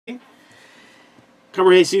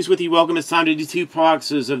Cover Jesus with you. Welcome. It's time to do 2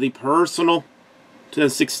 boxes of the personal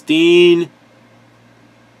 2016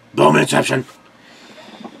 Bowman Inception.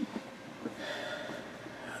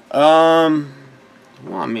 Well,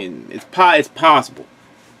 I mean, it's possible.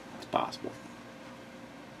 It's possible.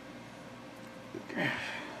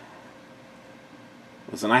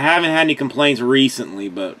 Listen, I haven't had any complaints recently,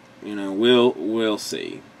 but you know, we'll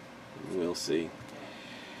see. We'll see.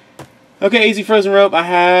 Okay, easy frozen rope. I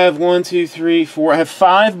have 1, 2, 3, 4. I have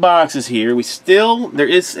 5 boxes here. There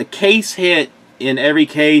is a case hit in every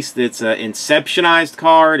case that's an Inceptionized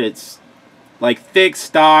card. It's like thick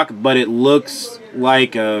stock, but it looks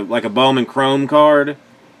like a Bowman Chrome card.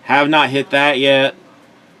 Have not hit that yet.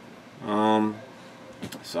 So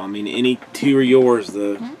I mean, any 2 are yours.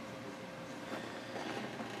 The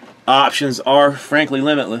options are frankly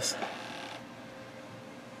limitless.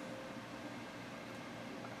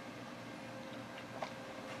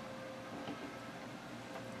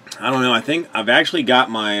 I don't know. I think I've actually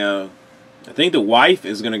got my. I think the wife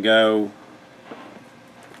is gonna go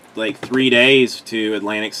like 3 days to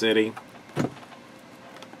Atlantic City.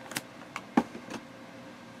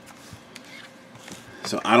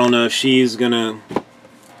 So I don't know if she's gonna,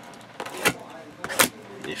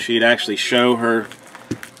 if she'd actually show her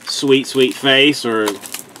sweet face or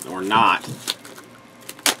not.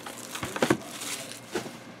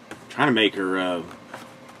 I'm trying to make her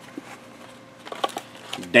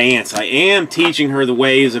dance. I am teaching her the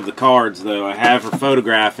ways of the cards, though. I have her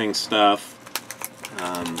photographing stuff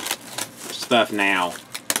now.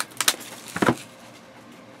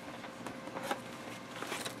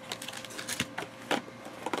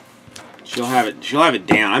 She'll have it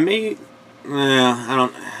down. I may, I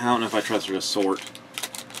don't know if I trust her to sort.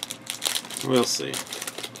 We'll see.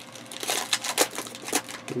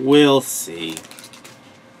 We'll see.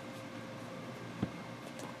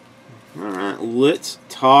 Alright, let's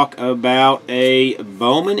talk about a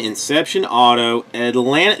Bowman Inception Auto.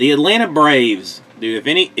 The Atlanta Braves. Dude,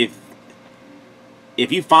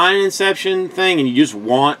 if you find an Inception thing and you just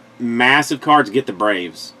want massive cards, get the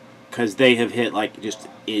Braves. Because they have hit like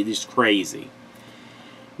just crazy.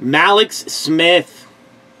 Malik Smith.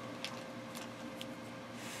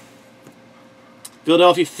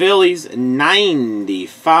 Philadelphia Phillies,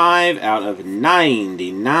 95 out of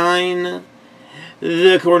 99.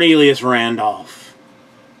 The Cornelius Randolph.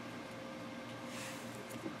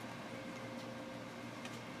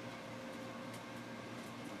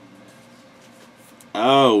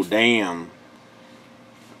 Oh, damn.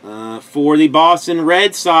 For the Boston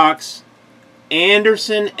Red Sox,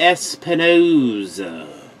 Anderson Espinoza.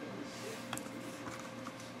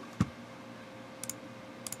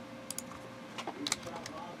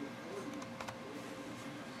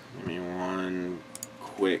 Give me one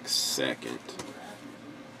quick second.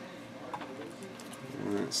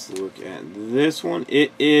 Let's look at this one.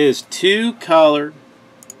 It is 2-color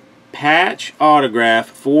patch autograph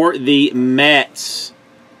for the Mets.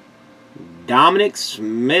 Dominic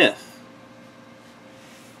Smith.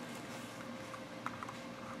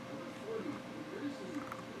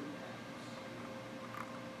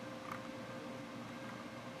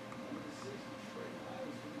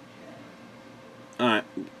 Alright.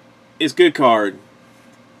 It's a good card.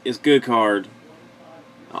 It's a good card.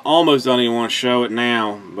 I almost don't even want to show it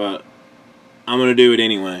now, but I'm going to do it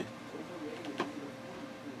anyway.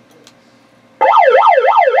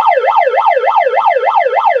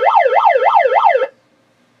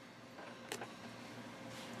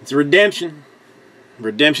 It's a redemption.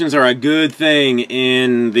 Redemptions are a good thing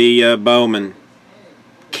in the Bowman.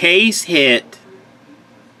 Case hit.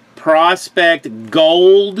 Prospect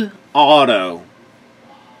Gold Auto.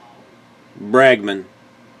 Bregman.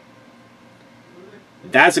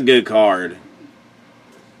 That's a good card.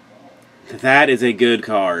 That is a good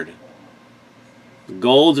card.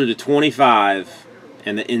 Golds are to 25,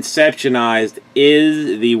 and the Inceptionized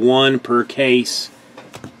is the 1 per case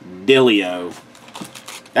Dealio.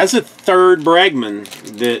 That's a 3rd Bregman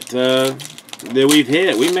that we've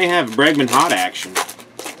hit. We may have Bregman hot action.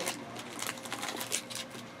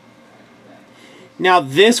 Now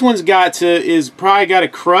this one's probably got to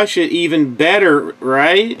crush it even better,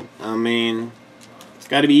 right? I mean, it's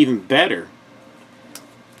got to be even better.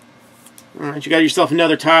 All right, you got yourself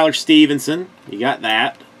another Tyler Stevenson. You got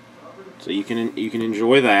that, so you can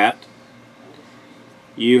enjoy that.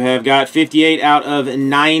 You have got 58 out of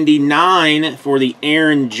 99 for the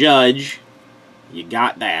Aaron Judge. You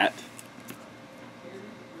got that.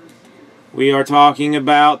 We are talking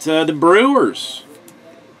about the Brewers.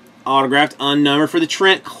 Autographed unnumbered for the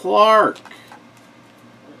Trent Clark.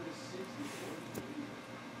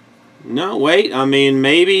 No, wait. I mean,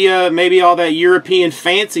 maybe all that European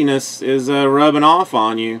fanciness is rubbing off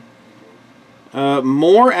on you.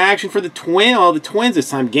 More action for the Twins this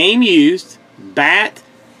time. Game used. Bat.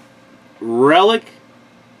 Relic.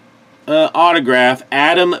 Autograph.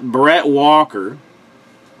 Adam Brett Walker.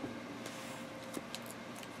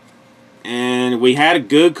 And we had a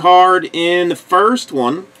good card in the first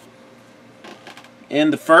one. I'm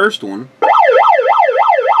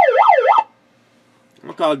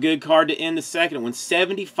going to call a good card to end the second one.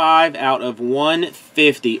 75 out of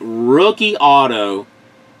 150. Rookie auto.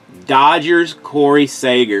 Dodgers, Corey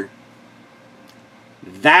Seager.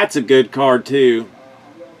 That's a good card, too.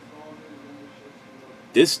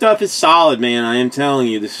 This stuff is solid, man. I am telling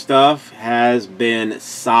you, this stuff has been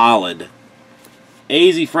solid.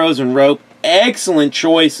 AZ Frozen Rope. Excellent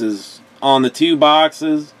choices on the 2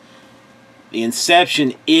 boxes. The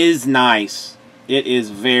Inception is nice. It is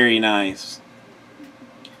very nice.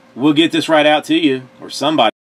 We'll get this right out to you, or somebody.